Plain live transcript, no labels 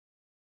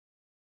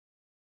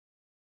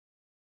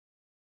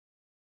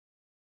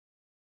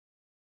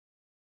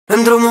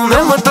În drumul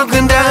meu mă tot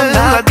gândeam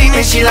la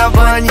tine și la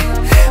bani.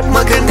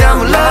 Mă gândeam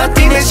la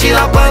tine și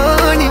la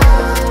bani.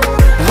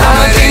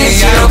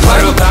 Io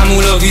farò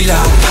pamulo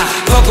villa.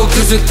 Poco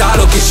chiuso il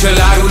talo che ce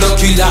l'hai un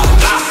occhio là.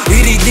 I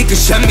rigli che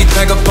c'è mi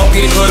prego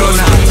pochi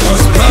corona.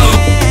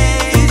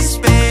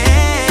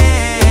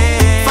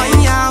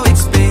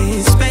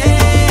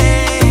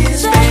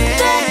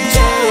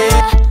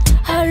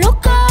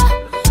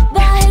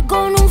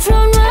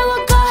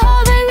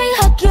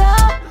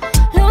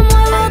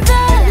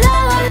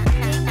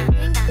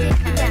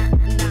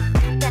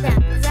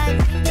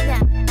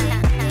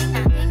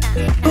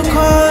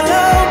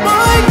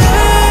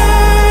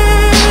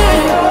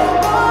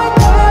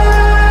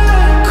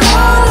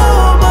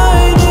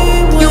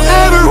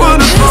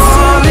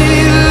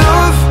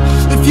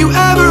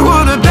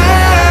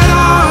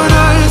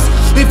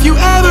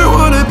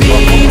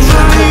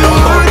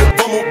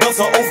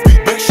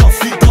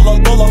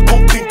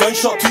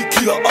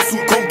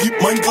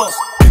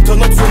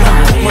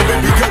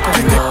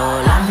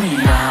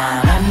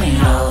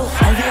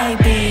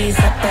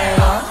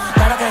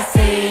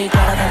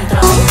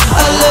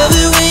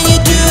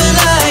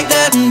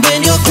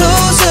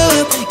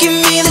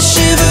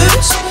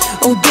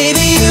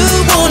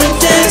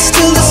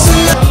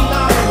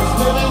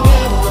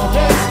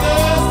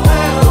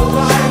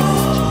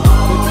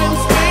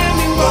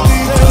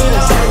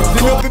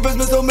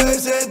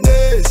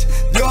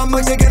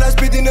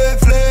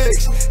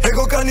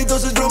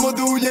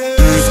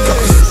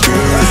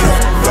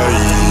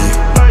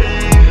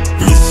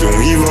 Mission,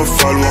 il va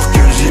falloir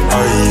que j'y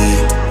aille.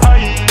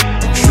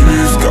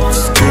 Jusqu'à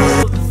ce que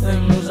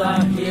things I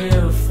hear,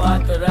 if I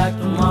could act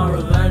on my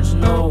revenge,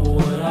 know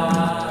what I.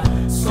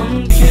 Some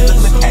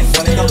kids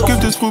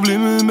Gibt es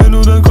Probleme, wenn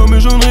du dann komm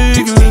ich und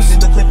regel es.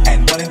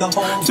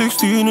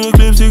 16 in the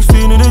clip,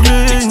 16 in the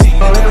clip.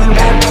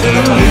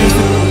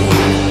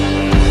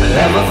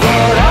 Never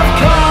thought I'd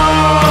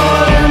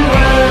call and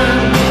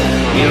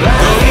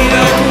run.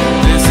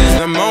 This is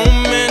the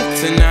moment,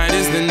 tonight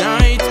is the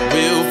night.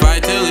 We'll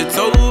fight till it's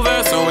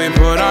over, so we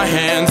put our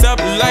hands up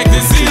like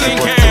the ceiling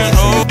can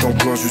hold. En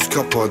plein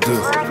jusqu'à pas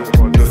d'heure.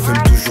 9M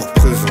toujours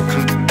présent.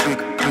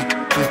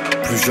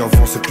 Plus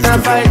j'avance et plus je I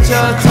bite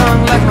your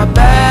tongue like my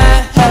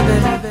bad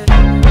habit.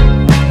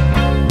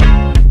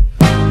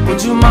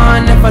 Would you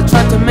mind if I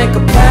tried to make a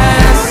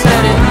pass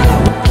at it?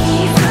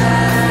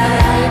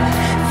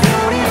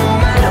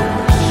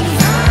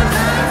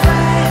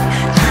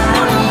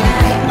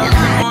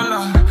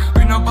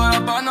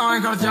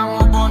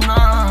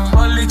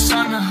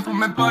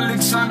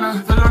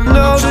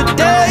 Know the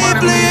day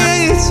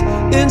bleeds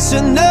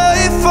into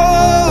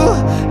nightfall,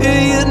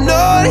 and you're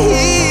not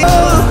here.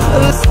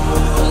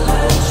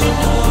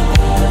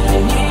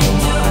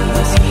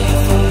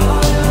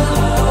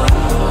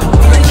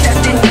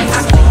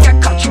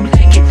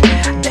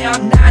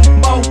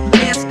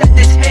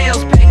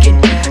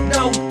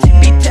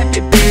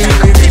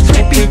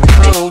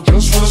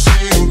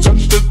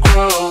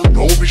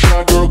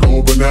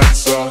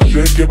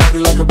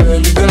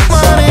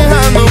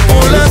 Manejando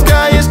por las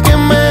calles que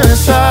me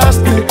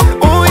besaste,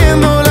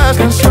 oyendo las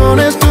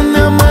canciones que un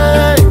día me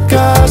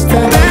dedicaste.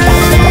 Te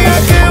diría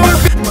que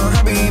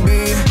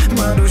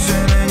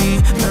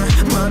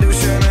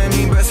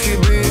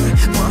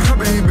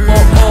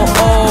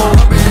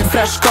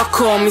Fresh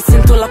Coco, mi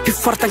sento la più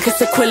forte anche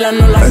se quella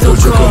non la tocco. È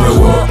dolce come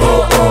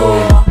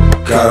wow,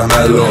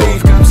 caramello.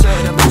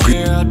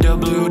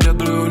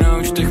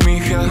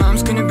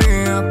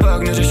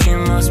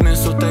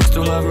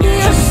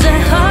 Jos sä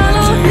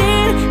haluat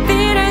niin,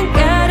 pidän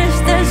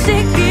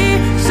kädestäsikin.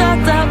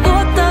 100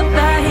 vuotta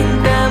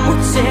vähintään,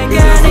 mut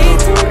sekään ei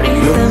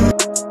riitä.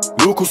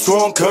 Lucas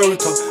on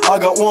köytä, I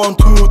got 1,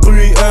 2,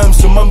 3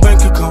 M's in my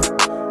bank account.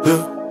 Yeah.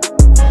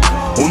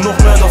 Und noch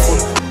mehr davon.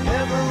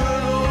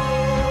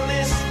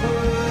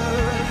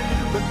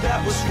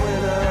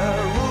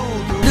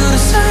 Do the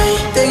same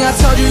thing I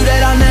told you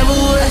that I never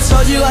would. I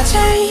told you I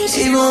changed,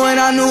 even when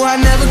I knew I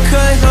never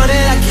could. Know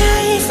that I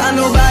can't find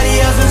nobody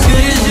else as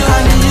good as you.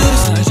 I need you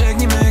to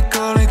Řekni mi,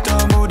 kolik to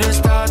bude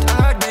stát,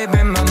 a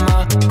baby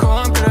mama,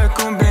 kolem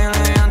krku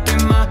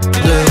briliantima.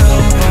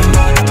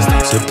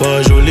 C'est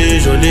pas joli,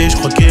 joli, je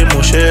crois qu'il est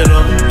mon chez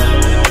là.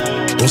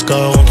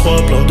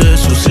 11-43, plein de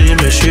soucis,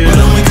 mais je suis là.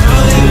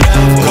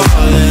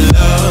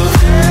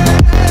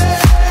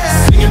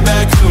 Sing it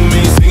back to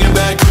me, sing it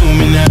back to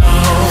me now.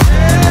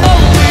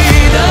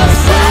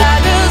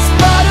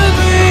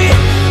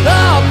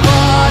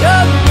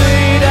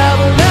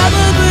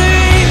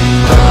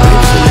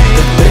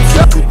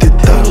 Tout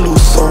est à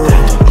Los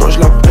quand je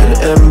l'appelle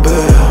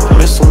Ember.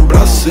 Mais son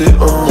blasé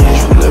en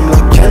je voulais me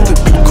la ken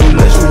depuis le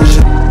collège, mais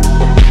j'ai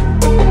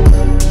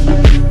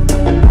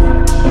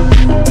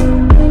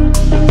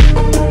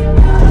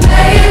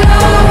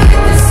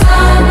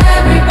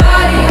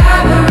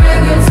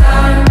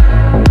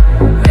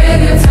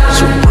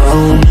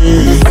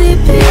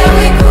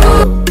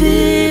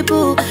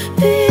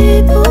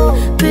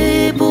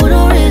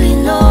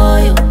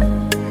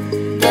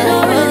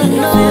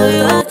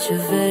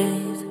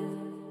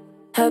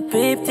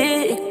Habibti,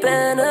 ik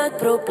ben het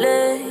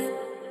probleem.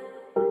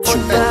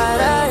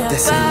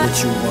 This ain't what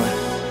you want.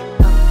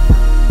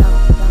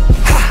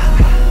 Ha!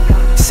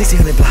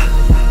 1600 block.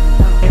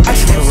 I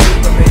just wanna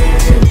Superman.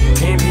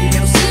 Can't be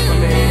your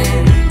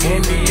Superman.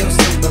 Can't be your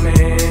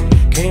Superman.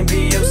 Can't be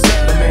your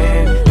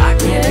Superman. I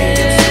can't be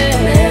your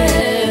Superman.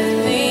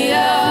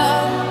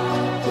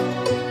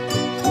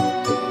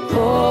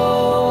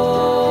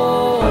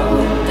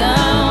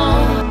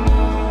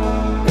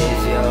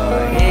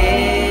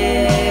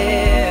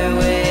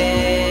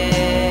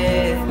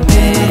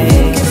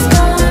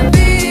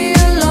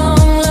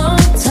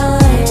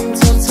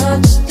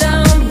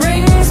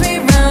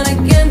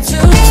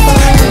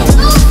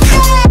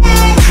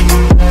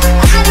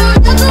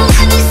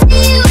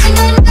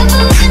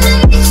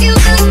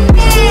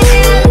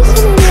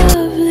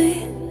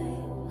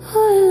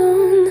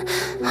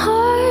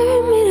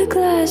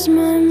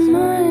 My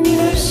mind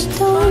of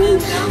stone.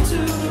 Down to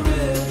the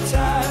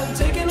riptide,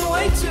 taken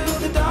away to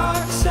the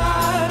dark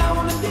side. I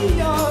wanna be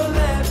your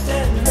left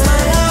hand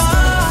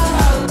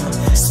side.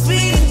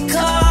 Speeding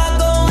car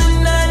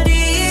going 90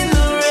 in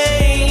the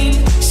rain.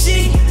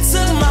 She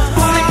took my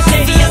heart.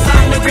 Shady, yes,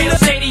 I'm the real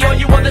Shady. All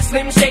you other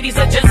Slim Shadys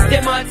are just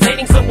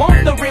imitating. So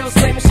won't the real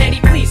Slim Shady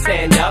please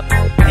stand up?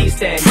 Please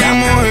stand up.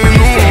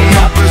 Please stand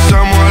up.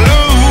 Empezamos a la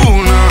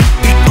 1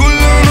 y con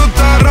la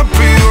nota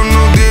rápido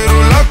nos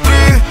dieron las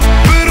 3.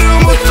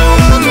 Perramos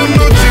toda la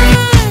noche.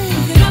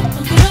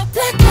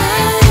 Black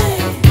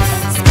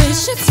lights,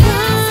 spaceship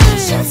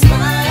smiles.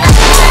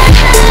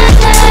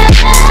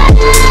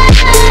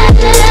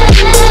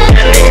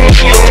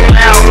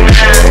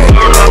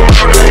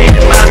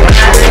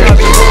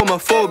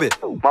 Homophobic.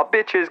 My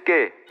bitch is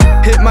gay.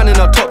 Hitman in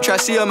a top try,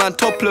 see a man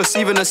topless,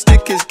 even a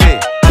stick is gay.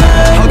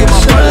 Hugging my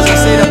brothers, I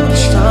say that.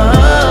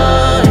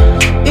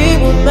 It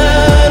won't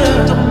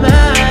matter,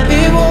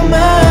 it won't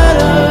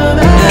matter.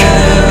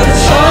 Never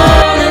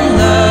fall in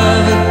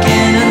love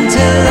again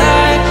until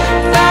I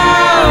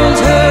found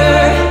her.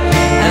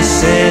 I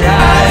said I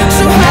would.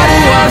 So how do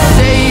I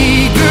say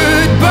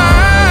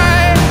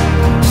goodbye?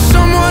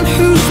 Someone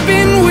who's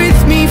been with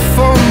me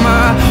for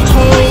my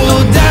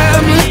whole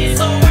damn life.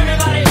 So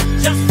everybody,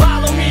 just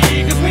follow me,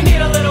 cause we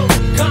need a little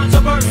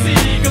controversy,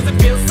 cause it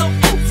feels so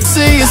empty.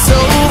 Say it's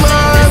over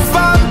if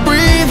I'm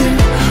breathing.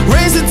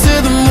 Raise it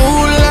to the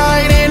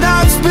moonlight and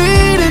I'm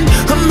speeding.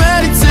 I'm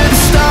headed to the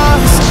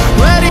stars.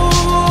 Ready.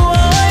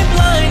 I'm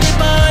blinded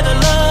by the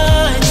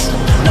lights.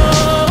 No,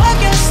 I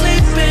can't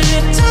sleep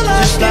until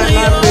I feel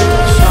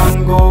yours. Song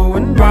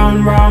going round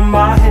and round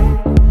my head,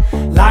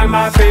 like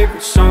my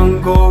favorite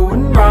song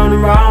going round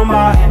and round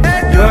my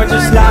head. You're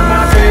just like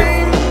my favorite.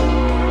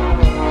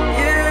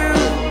 You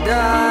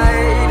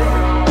died,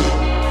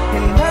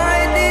 and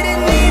I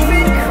didn't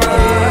even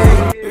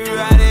cry.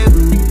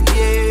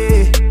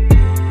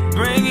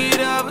 Bring it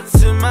over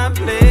to my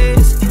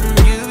place.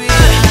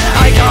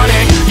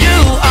 Iconic, you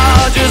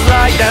are just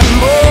like them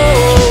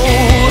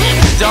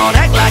both. Don't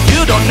act like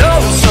you don't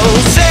know. So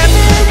sip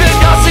the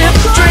gossip,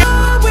 drink.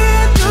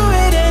 We're through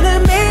it and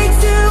it makes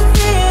you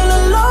feel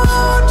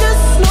alone.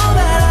 Just know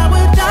that I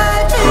would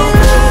die for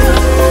you.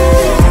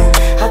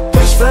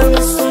 Apenas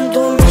vermissem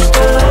du mich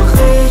doch,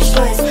 ich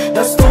weiß,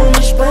 dass du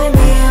nicht bei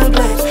mir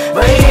bleibst.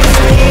 Weil ich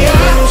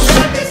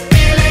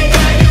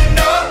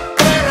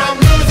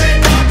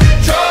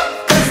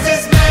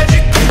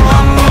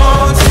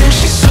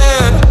She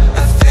said,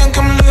 I think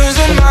I'm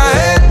losing my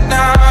head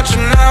now.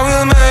 Tonight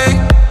we'll make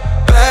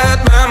bad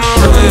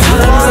memories.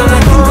 All I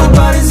think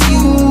about is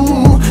you.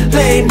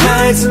 Late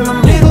nights in the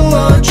middle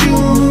of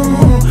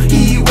June.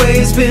 He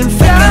waves been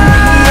faking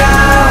me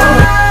out.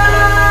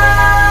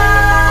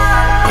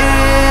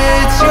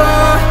 It's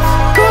your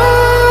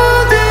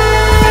golden.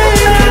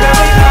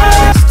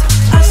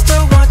 I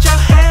still want your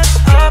hands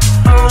up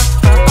on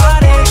my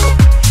body.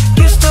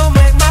 You still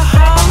make my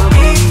heart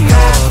beat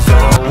fast. I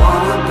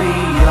wanna be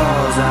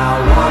yours. I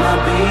wanna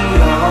be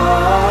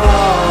yours.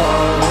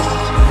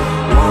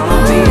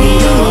 Wanna be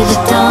yours. The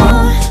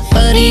dawn,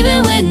 but even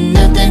with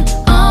nothing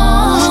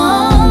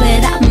on,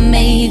 but I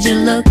made you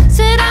look.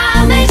 Said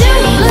I made you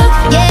look,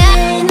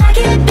 yeah. And I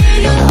can't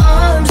feel your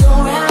arms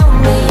around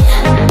me.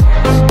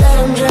 Let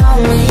them drown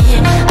me.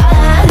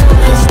 I know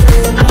it's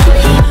still me.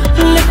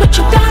 Look what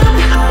you got.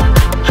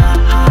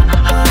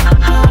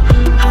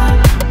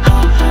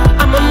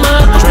 I'm a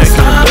mother.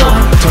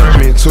 Turn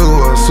me to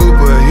a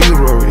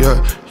superhero, yeah,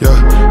 yeah.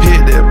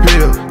 Hit that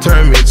pill,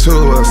 turn me to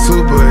a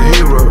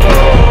superhero.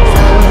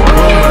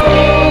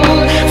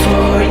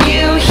 For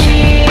you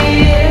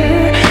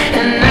here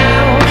and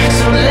now,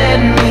 so let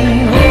me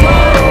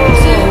hold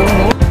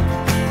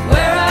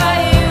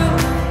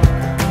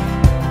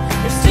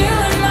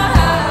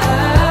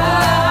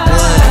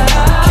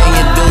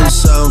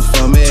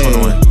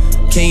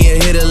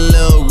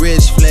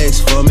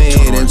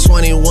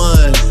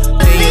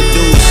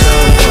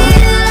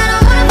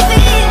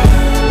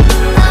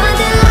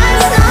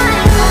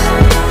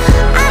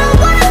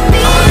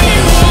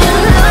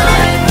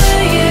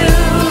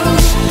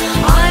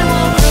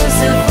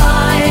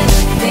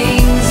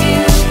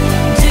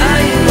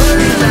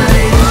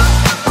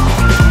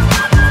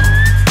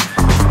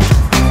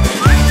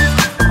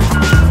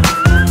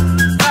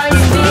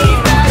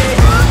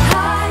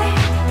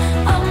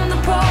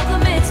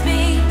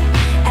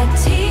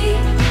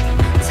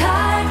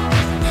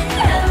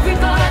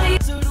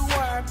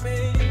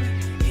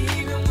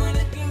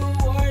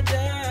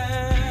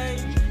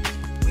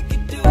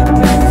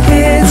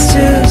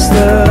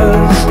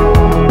gangsters.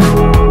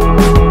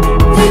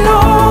 You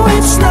know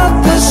it's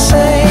not the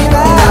same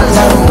as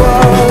it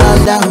was. Calm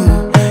down,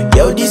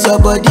 yo, this your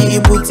body,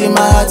 you put in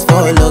my heart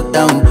for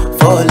lockdown,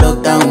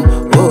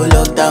 oh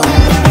lockdown.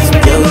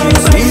 Yo, you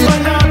sweet.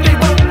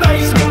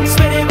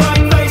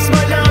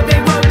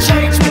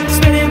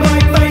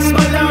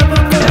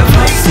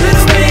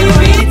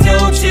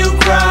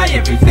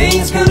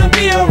 Everything's gonna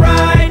be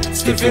alright.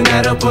 Stiffen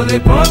that up, pull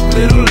it up,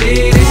 little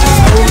lady.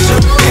 Just hold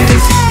your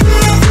fantasy.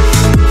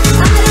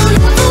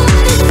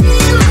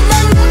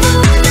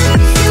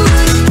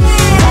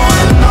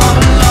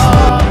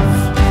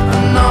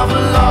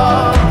 Another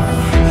love.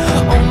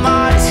 All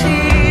my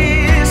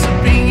tears are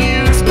being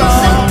used up.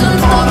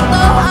 I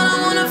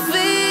don't wanna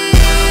feel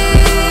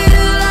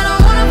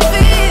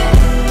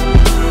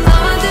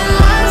how I did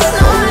last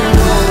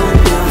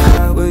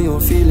night. When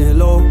you're feeling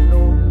low,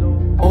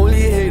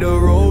 only hate the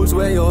roads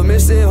where you're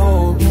missing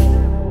home.